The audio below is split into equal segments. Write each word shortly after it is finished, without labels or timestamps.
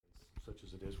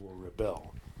as it is, will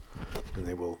rebel, and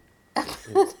they will.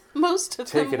 Most of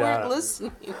them weren't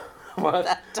listening. What?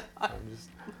 That time.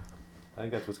 I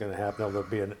think that's what's going to happen. There'll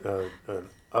be an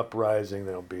uprising.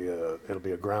 It'll be a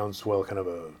groundswell, kind of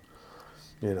a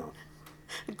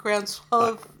groundswell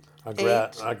of a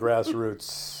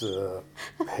grassroots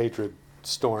hatred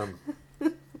storm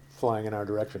flying in our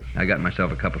direction. I got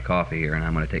myself a cup of coffee here, and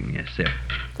I'm going to take me a sip.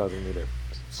 Causing me to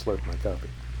slurp my coffee.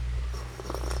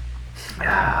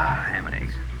 Ham and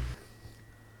eggs.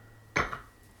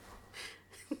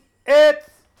 It's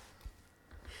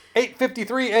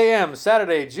 8:53 a.m.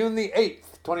 Saturday, June the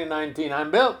 8th, 2019. I'm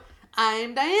Bill.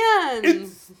 I'm Diane.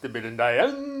 It's the Bill and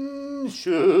Diane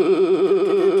Show.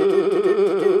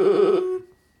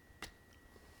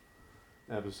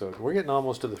 Episode. We're getting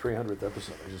almost to the 300th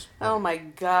episode. Oh my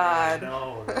God.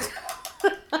 No.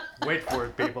 Wait for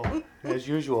it, people. As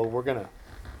usual, we're going to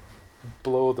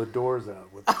blow the doors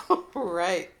out with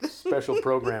right. special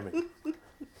programming.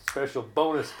 Special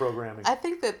bonus programming. I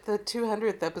think that the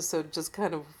 200th episode just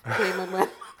kind of came and went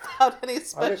without any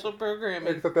special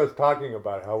programming. Except I was talking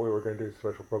about how we were going to do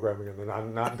special programming and then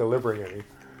I'm not delivering any.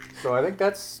 So I think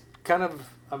that's kind of,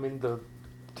 the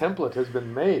template has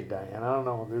been made, Diane. I don't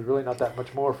know. There's really not that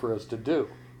much more for us to do.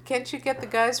 Can't you get the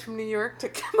guys from New York to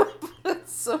come up with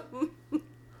some...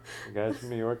 The guys from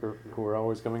New York who are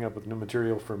always coming up with new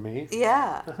material for me?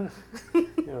 Yeah.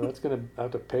 That's going to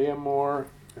have to pay them more.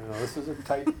 This is a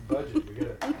tight budget. We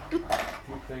got to keep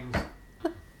things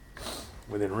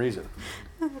within reason.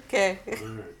 Okay. All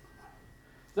right.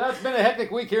 So it's been a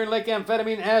hectic week here in Lake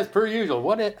Amphetamine as per usual.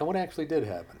 What actually did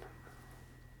happen?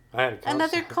 I had a concert.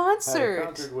 Another concert. I had a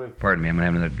concert with Pardon me, I'm going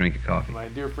to have another drink of coffee. my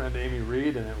dear friend Amy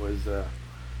Reed, and it was.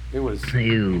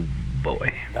 You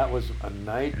boy. That was a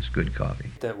night. That's good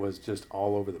coffee. That was just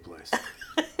all over the place.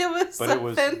 It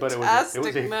was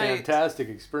a fantastic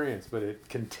experience. But it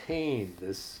contained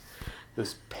this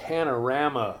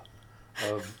panorama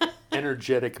of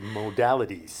energetic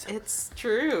modalities. It's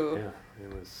true. Yeah,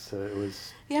 it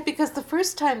was. Yeah, because the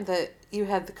first time that you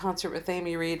had the concert with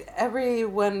Amy Reed,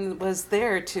 everyone was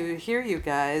there to hear you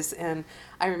guys, and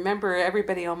I remember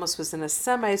everybody almost was in a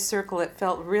semicircle. It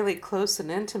felt really close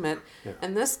and intimate. Yeah.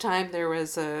 And this time there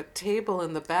was a table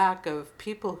in the back of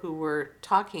people who were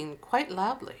talking quite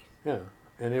loudly. Yeah,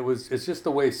 and it's just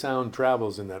the way sound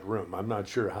travels in that room. I'm not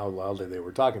sure how loudly they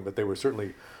were talking, but they were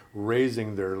certainly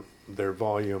raising their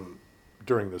volume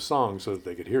during the song so that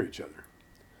they could hear each other.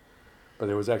 But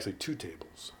there was actually two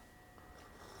tables.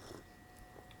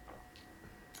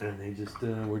 And they just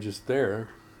were just there,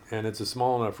 and it's a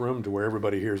small enough room to where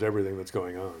everybody hears everything that's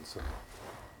going on. So,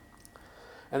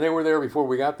 and they were there before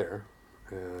we got there,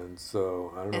 and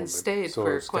so I don't know. And stayed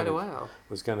for quite a while. It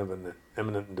was kind of an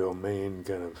eminent domain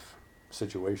kind of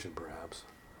situation, perhaps.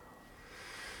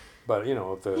 But I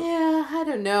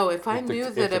don't know. If I knew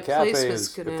that a place was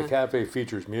gonna, if the cafe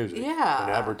features music, yeah,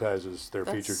 and advertises their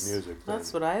featured music,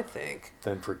 that's what I think.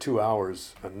 Then for 2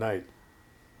 hours a night,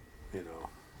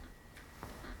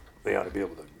 they ought to be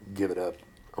able to give it up,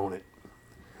 own it,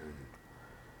 and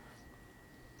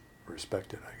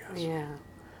respect it, I guess. Yeah.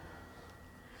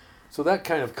 So that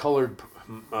kind of colored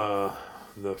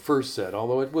the first set,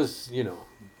 although it was,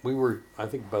 we were, I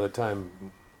think by the time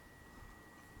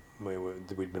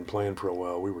we'd been playing for a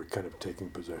while, we were kind of taking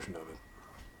possession of it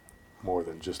more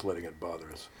than just letting it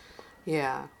bother us.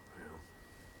 Yeah.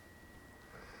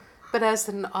 But as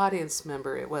an audience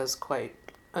member, it was quite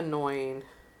annoying.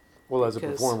 Well, as a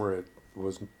performer, it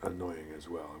was annoying as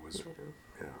well. It was,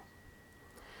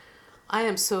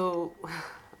 I'm so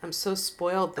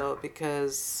spoiled though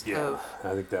because of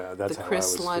I think that's the how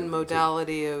crystalline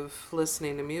modality of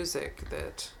listening to music.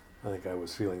 That I think I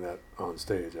was feeling that on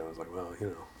stage. I was like, well,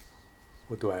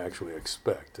 what do I actually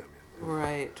expect?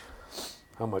 Right.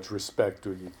 How much respect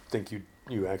do you think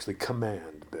you actually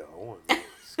command, Bill?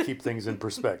 Let's keep things in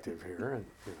perspective here, and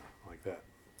like that.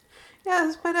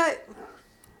 Yes, but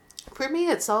for me,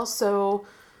 it's also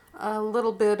a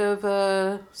little bit of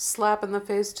a slap in the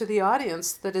face to the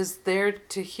audience that is there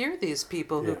to hear these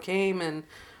people who came and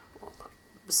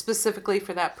specifically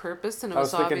for that purpose. And it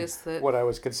was obvious that what I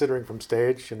was considering from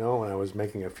stage, when I was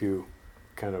making a few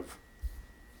kind of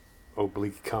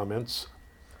oblique comments,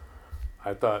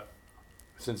 I thought,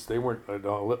 since they weren't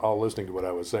all listening to what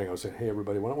I was saying, I was saying, hey,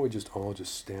 everybody, why don't we all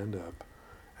just stand up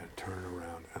and turn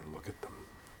around and look at them?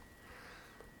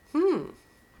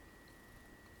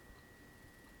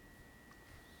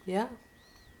 Yeah.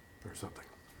 Or something.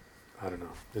 I don't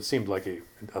know. It seemed like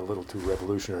a little too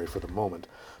revolutionary for the moment.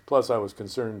 Plus, I was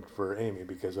concerned for Amy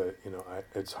because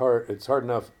it's hard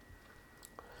enough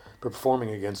performing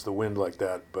against the wind like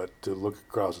that, but to look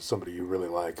across at somebody you really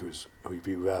like, who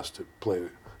you've asked to play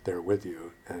there with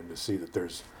you, and to see that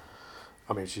there's,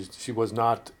 I mean, she was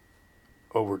not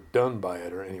overdone by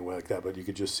it or any way like that, but you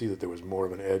could just see that there was more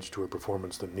of an edge to her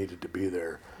performance than needed to be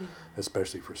there,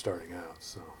 especially for starting out.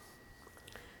 So,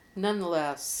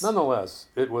 nonetheless,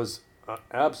 it was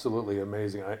absolutely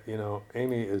amazing.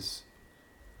 Amy is,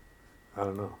 I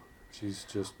don't know, she's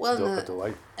just a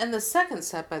delight. And the second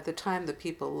set, by the time the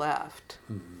people left,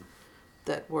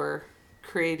 that were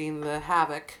creating the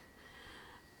havoc,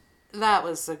 that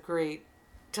was a great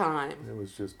time. It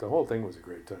was just, the whole thing was a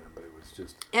great time, but it was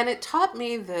just... And it taught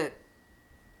me that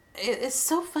it's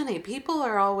so funny. People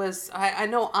are always, I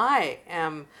know I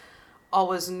am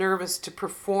always nervous to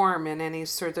perform in any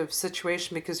sort of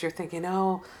situation because you're thinking,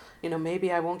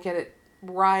 maybe I won't get it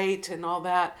right and all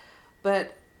that.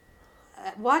 But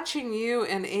watching you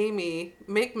and Amy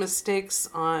make mistakes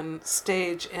on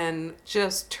stage and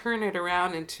just turn it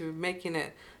around into making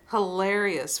it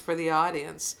hilarious for the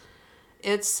audience,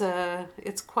 it's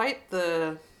quite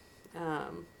the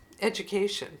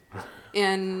education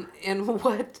in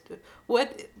what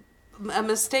a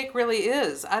mistake really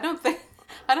is. I don't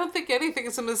think anything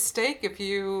is a mistake if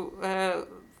you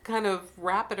kind of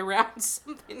wrap it around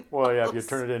something. Well, yeah, else. if you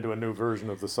turn it into a new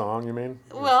version of the song, you mean?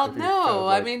 Well, no,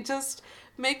 I mean just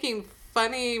making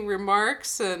funny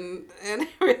remarks and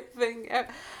everything.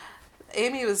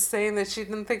 Amy was saying that she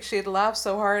didn't think she had laughed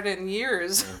so hard in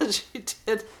years as she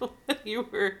did when you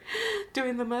were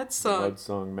doing the Mud Song. The Mud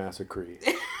Song Massacre.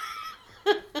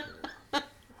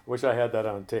 Wish I had that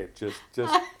on tape, just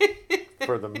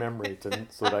for the memory,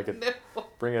 so that I could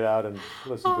bring it out and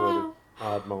listen to it at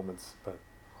odd moments. But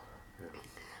yeah.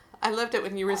 I loved it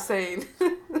when you were saying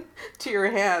to your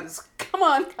hands, "Come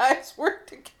on, guys, work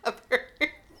together."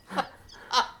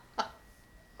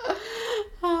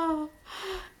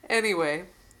 Anyway,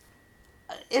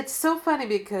 it's so funny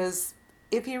because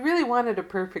if you really wanted a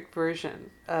perfect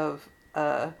version of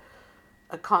a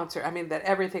concert, I mean that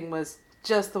everything was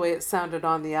just the way it sounded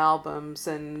on the albums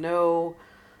and no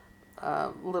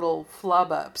little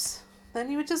flub ups,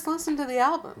 then you would just listen to the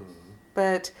album. Mm-hmm.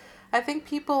 But I think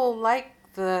people like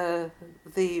the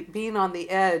being on the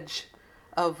edge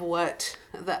of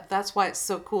that's why it's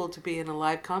so cool to be in a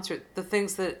live concert. The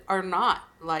things that are not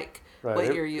like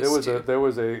what you're used to.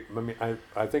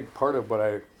 I think part of what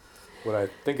I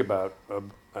think about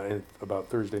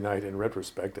Thursday night in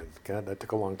retrospect, and God, that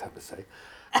took a long time to say,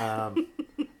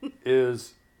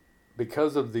 is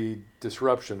because of the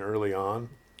disruption early on.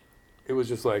 It was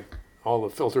just like all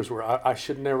the filters were.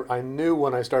 I knew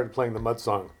when I started playing the Mud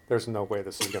Song, there's no way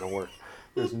this is going to work.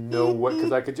 There's no way,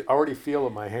 because I could already feel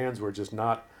that my hands were just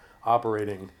not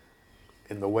operating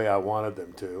in the way I wanted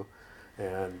them to,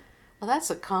 and. Well,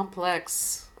 that's a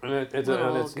complex it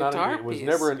was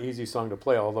never an easy song to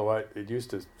play, although it used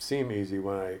to seem easy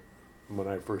when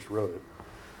I first wrote it.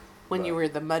 When you were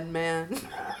the Mud Man.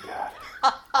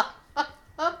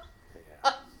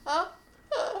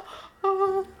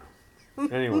 Oh,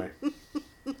 God. Anyway,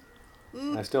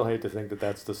 I still hate to think that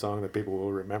that's the song that people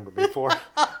will remember me for.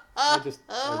 I just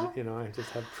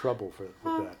have trouble with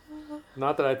that.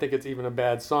 Not that I think it's even a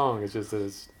bad song. It's just that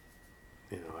it's.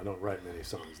 I don't write many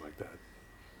songs like that.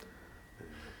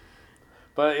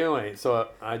 But anyway, so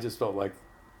I just felt like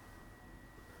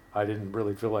I didn't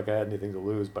really feel like I had anything to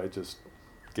lose by just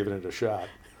giving it a shot.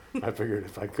 I figured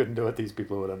if I couldn't do it, these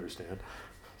people would understand.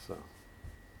 So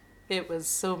it was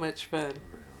so much fun.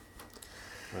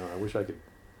 Well, I wish I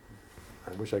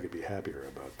could be happier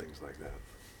about things like that.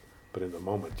 But in the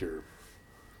moment,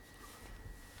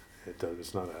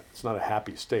 it's not a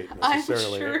happy state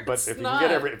necessarily. I'm sure but if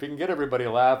you can get everybody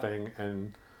laughing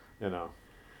and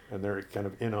and they're kind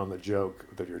of in on the joke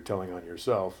that you're telling on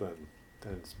yourself, then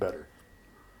it's better.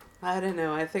 I don't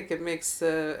know. I think it makes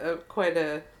quite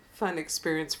a fun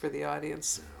experience for the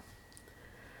audience. Yeah.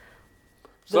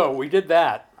 So we did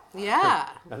that. Yeah.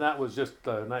 And that was just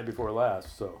the night before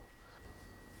last. So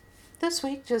this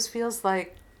week just feels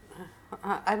like,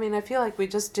 I feel like we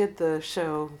just did the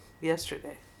show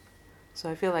yesterday. So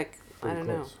I feel like, I don't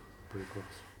know. Pretty close.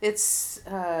 It's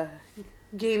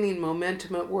gaining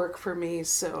momentum at work for me,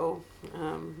 so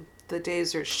the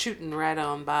days are shooting right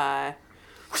on by.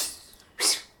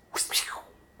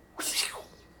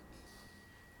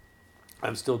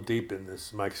 I'm still deep in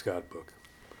this Mike Scott book.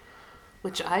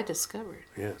 Which I discovered.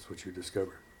 Yes, which you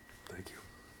discovered. Thank you.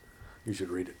 You should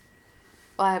read it.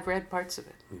 Well, I've read parts of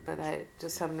it, but I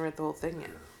just haven't read the whole thing yet.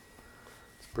 Yeah.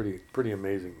 It's pretty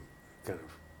amazing kind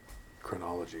of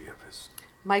chronology of his.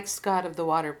 Mike Scott of the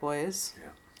Waterboys. Yeah.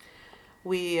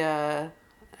 We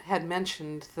had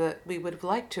mentioned that we would have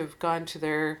liked to have gone to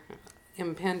their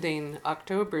impending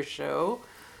October show,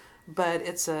 but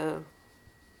it's a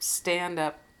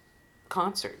stand-up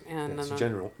concert, and It's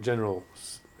general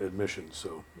admission,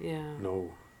 so yeah,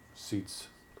 no seats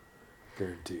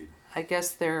guaranteed. I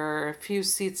guess there are a few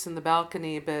seats in the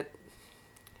balcony, but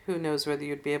who knows whether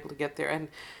you'd be able to get there.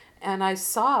 And I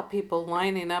saw people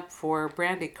lining up for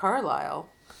Brandy Carlisle.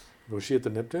 Was she at the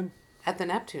Neptune? At the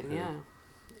Neptune, yeah.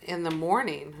 In the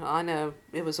morning,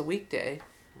 it was a weekday,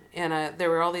 and there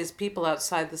were all these people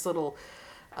outside this little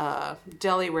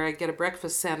deli where I get a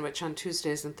breakfast sandwich on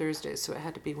Tuesdays and Thursdays, so it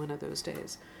had to be one of those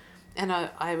days. And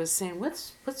I was saying,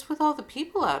 what's with all the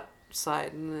people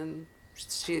outside? And then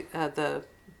the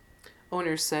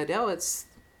owner said, oh, it's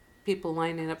people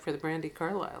lining up for the Brandy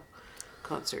Carlisle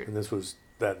concert. And this was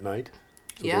that night?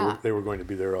 So Yeah. They were going to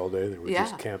be there all day? They were Yeah.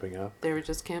 just camping out? They were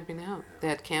just camping out. Yeah. They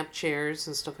had camp chairs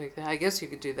and stuff like that. I guess you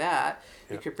could do that.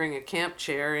 Yeah. You could bring a camp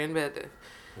chair in, but That's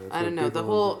I don't what know.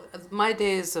 people My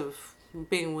days of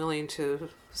being willing to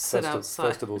sit outside.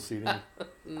 Festival seating?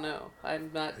 No, I'm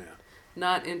not Yeah.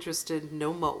 not interested.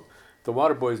 No mo. The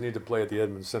Water Boys need to play at the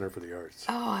Edmonds Center for the Arts.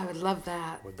 Oh, I would love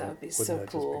that. That would be so Wouldn't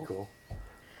that cool. just be cool?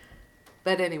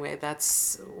 But anyway,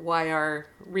 that's why our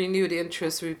renewed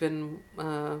interest. We've been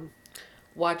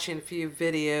watching a few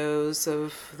videos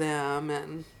of them,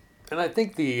 and And I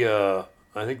think the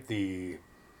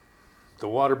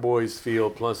Water Boys feel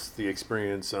plus the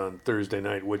experience on Thursday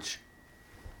night, which,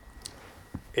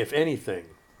 if anything,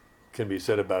 can be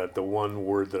said about it, the one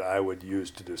word that I would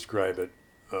use to describe it,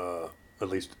 at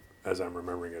least as I'm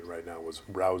remembering it right now, was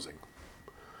rousing.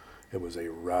 It was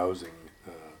a rousing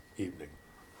evening.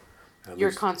 At your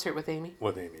least concert with Amy.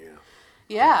 with Amy, yeah.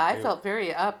 Yeah, I Yeah. felt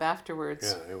very up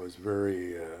afterwards. Yeah, it was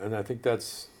very, and I think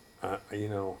that's,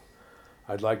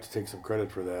 I'd like to take some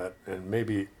credit for that, and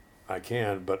maybe I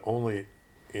can, but only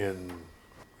in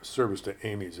service to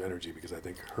Amy's energy, because I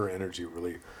think her energy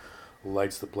really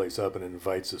lights the place up and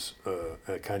invites us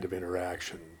a kind of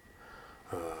interaction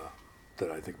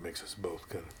that I think makes us both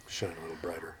kind of shine a little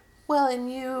brighter. Well,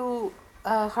 and you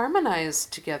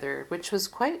harmonized together, which was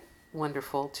quite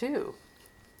wonderful too,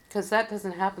 because that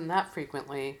doesn't happen that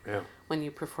frequently Yeah, when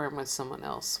you perform with someone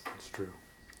else. that's true.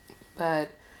 But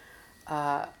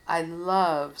I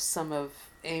love some of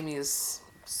Amy's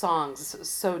songs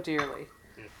so dearly.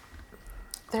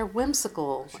 They're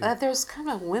whimsical. There's kind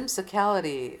of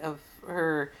whimsicality of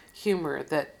her humor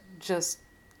that just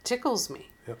tickles me.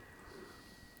 Yep.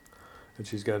 And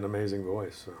she's got an amazing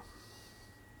voice, so.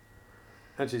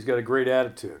 And she's got a great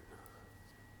attitude.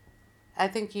 I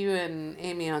think you and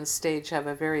Amy on stage have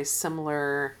a very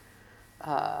similar,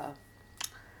 vibe.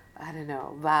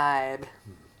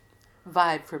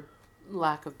 Vibe, for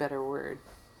lack of better word.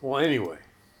 Well, anyway,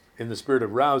 in the spirit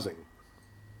of rousing,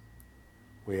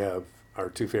 we have our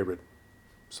two favorite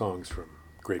songs from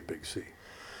Great Big Sea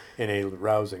in a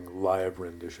rousing live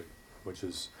rendition, which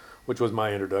was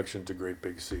my introduction to Great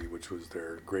Big Sea, which was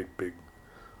their Great Big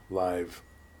Live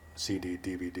CD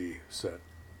DVD set.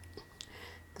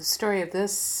 The story of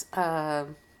this,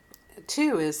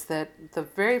 too, is that the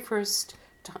very first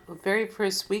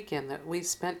weekend that we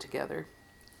spent together,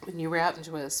 when you were out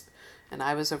in Wisp and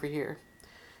I was over here,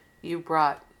 you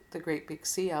brought the Great Big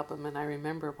Sea album, and I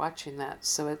remember watching that.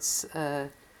 So it's, the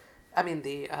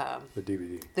DVD.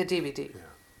 The DVD. Yeah.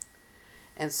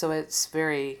 And so it's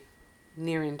very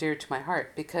near and dear to my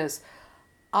heart, because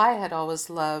I had always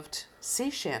loved sea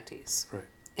shanties. Right.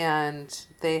 And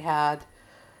they had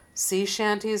sea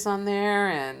shanties on there,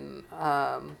 and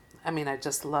I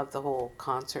just loved the whole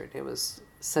concert. It was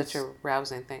such a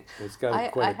rousing thing. It's got I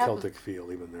quite a have- Celtic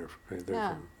feel, even they're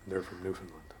from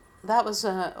Newfoundland. That was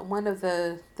one of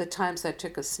the times I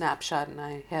took a snapshot in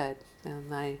my head,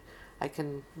 and I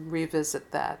can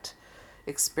revisit that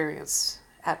experience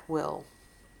at will.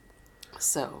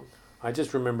 So I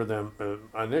just remember them.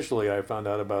 Initially, I found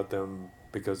out about them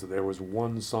because there was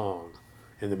one song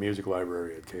in the music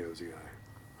library at KOZI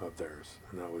of theirs,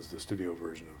 and that was the studio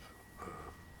version of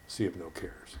Sea of No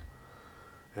Cares.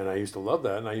 And I used to love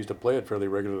that, and I used to play it fairly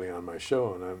regularly on my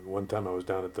show. And one time I was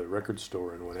down at the record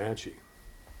store in Wenatchee,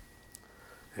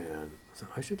 and I said,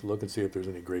 I should look and see if there's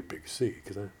any Great Big Sea,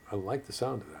 because I like the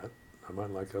sound of that. I might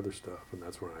like other stuff, and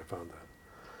that's where I found that.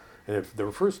 And if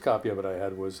the first copy of it I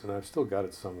had was, and I've still got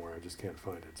it somewhere, I just can't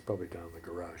find it. It's probably down in the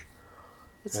garage.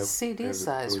 it's a CD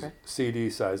size, right? CD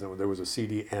size, and there was a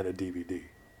CD and a DVD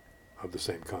of the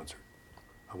same concert.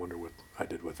 I wonder what I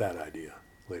did with that idea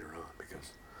later on,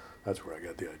 because that's where I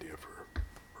got the idea for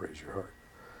Raise Your Heart.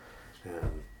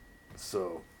 And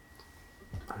so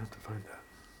I have to find that.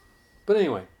 But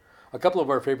anyway, a couple of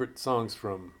our favorite songs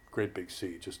from Great Big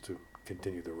Sea, just to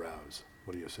continue the rouse.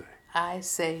 What do you say? I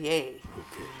say yay.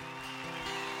 Okay.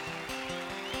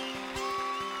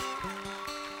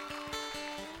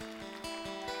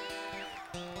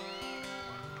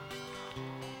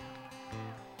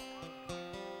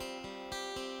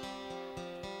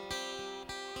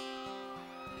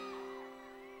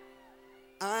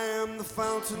 I am the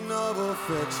fountain of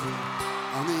affection,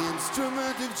 I'm the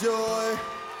instrument of joy,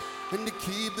 and to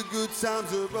keep the good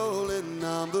times a rolling,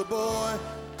 I'm the boy.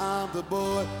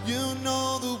 You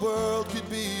know the world could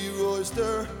be your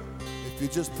oyster if you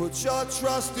just put your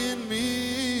trust in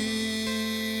me.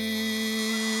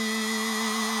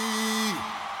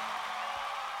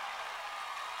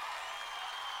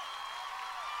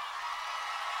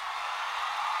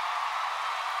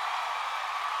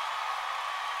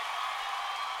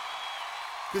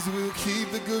 Cause we'll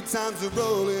keep the good times a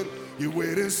rolling. You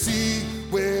wait and see,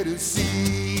 wait and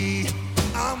see.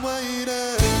 I'm waiting to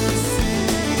see.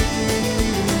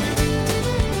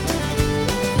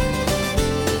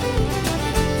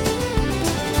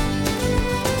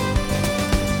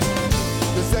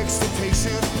 There's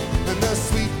excitation and there's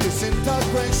sweet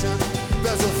disintegration.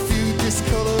 There's a few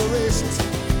discolorations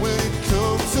when it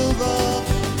comes along.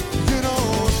 You know,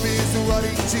 it feels what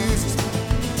he chooses.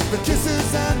 The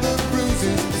kisses and the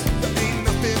bruises, there ain't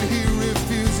nothing he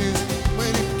refuses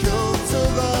when it comes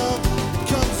along,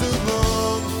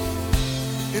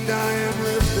 and I am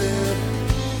lifted,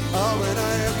 oh, when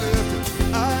I am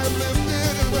lifted, I am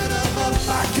lifted, and when I'm up,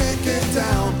 I can't get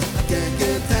down, I can't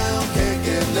get down, can't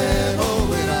get level,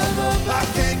 when I'm up, I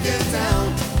can't get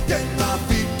down, get my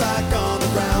feet back on the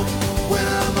ground, when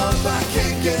I'm up, I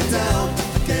can't get down,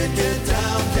 can't get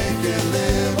down, can't get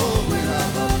level, when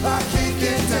I'm up, I can't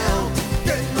get down,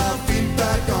 get my feet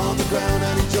back on the ground,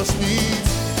 and he just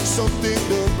needs something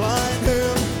to blind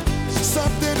him,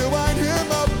 something to wind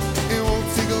him up. It won't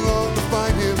take long to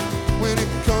find him when it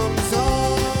comes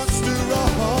on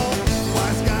strong.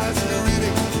 Wise guys in the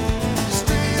reading,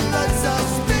 street lights are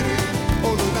spinning.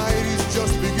 Oh, the night is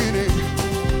just beginning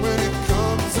when it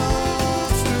comes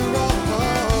on strong.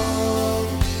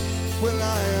 Well,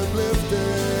 I am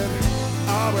lifted.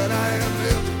 Ah, when I am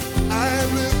lifted, I am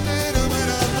lifted. And when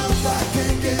I'm up, I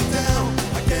can't get down.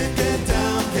 I can't get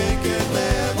down, can't get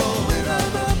level. When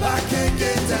I'm up, I can't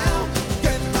get down.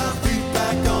 Get my feet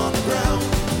back on the ground.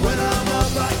 When I'm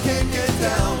up, I can't get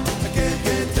down. I can't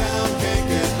get down, can't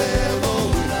get level.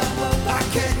 When I'm up, I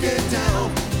can't get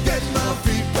down. Get my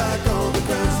feet back on the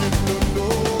ground. Sing the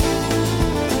note.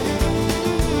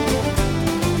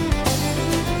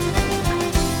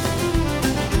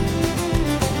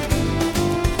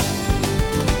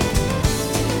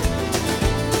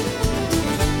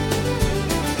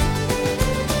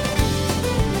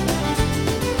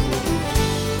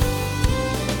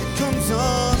 It comes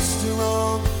on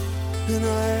strong, and I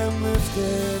am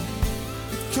lifted.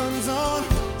 It comes on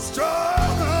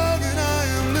strong, and I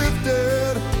am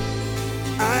lifted.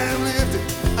 I am lifted,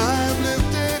 I am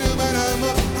lifted, and when I'm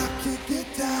up, I can't get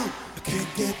down. I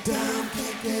can't get down,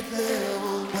 can't get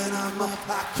level. When I'm up,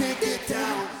 I can't get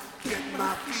down. Get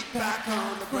my feet back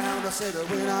on the ground. I said that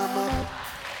when I'm up.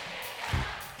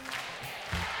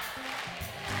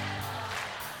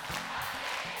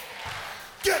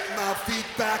 Get my feet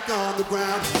back on the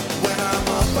ground. When I'm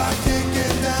up, I can't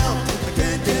get down. I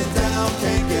can't get down,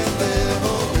 can't get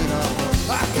level. When I'm up,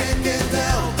 I can't get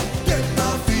down. Get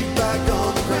my feet back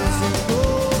on the ground. Sing, no,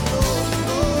 no, no.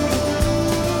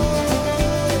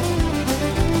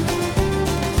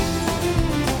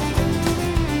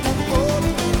 Oh,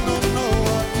 no, no, no,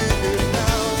 I can't get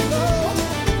down. No.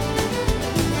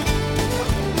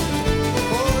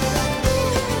 Oh, I know,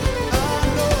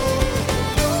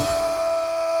 no.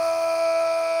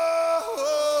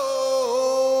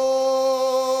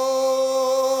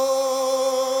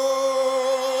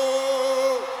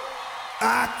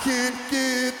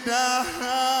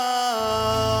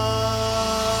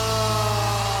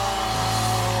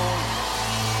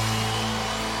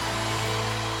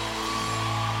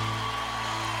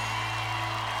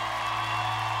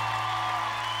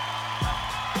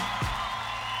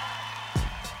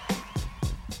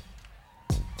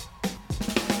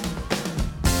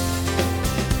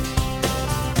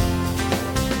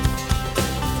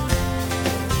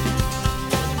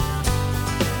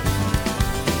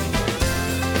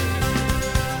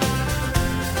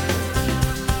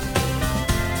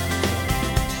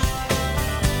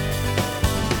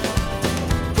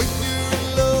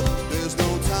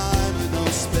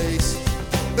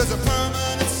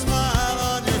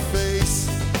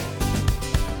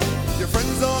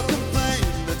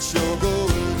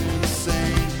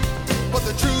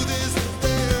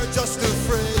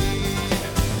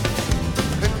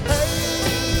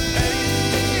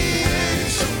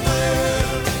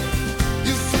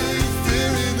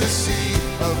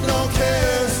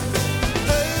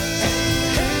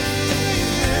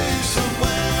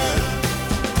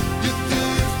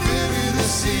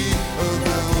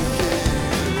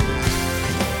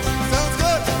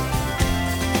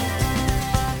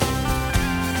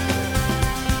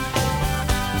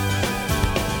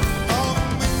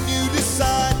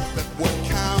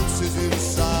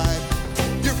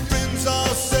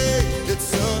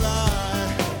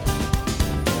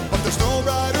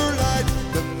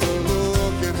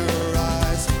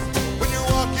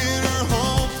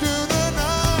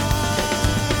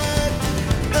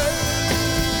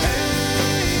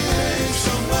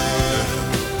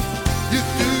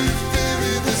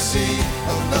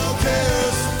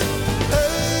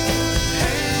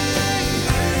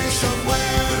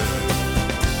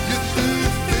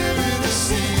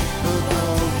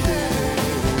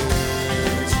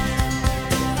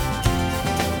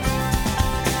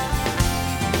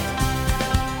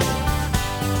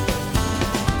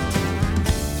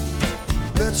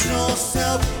 Let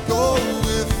yourself go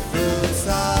with the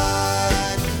tide.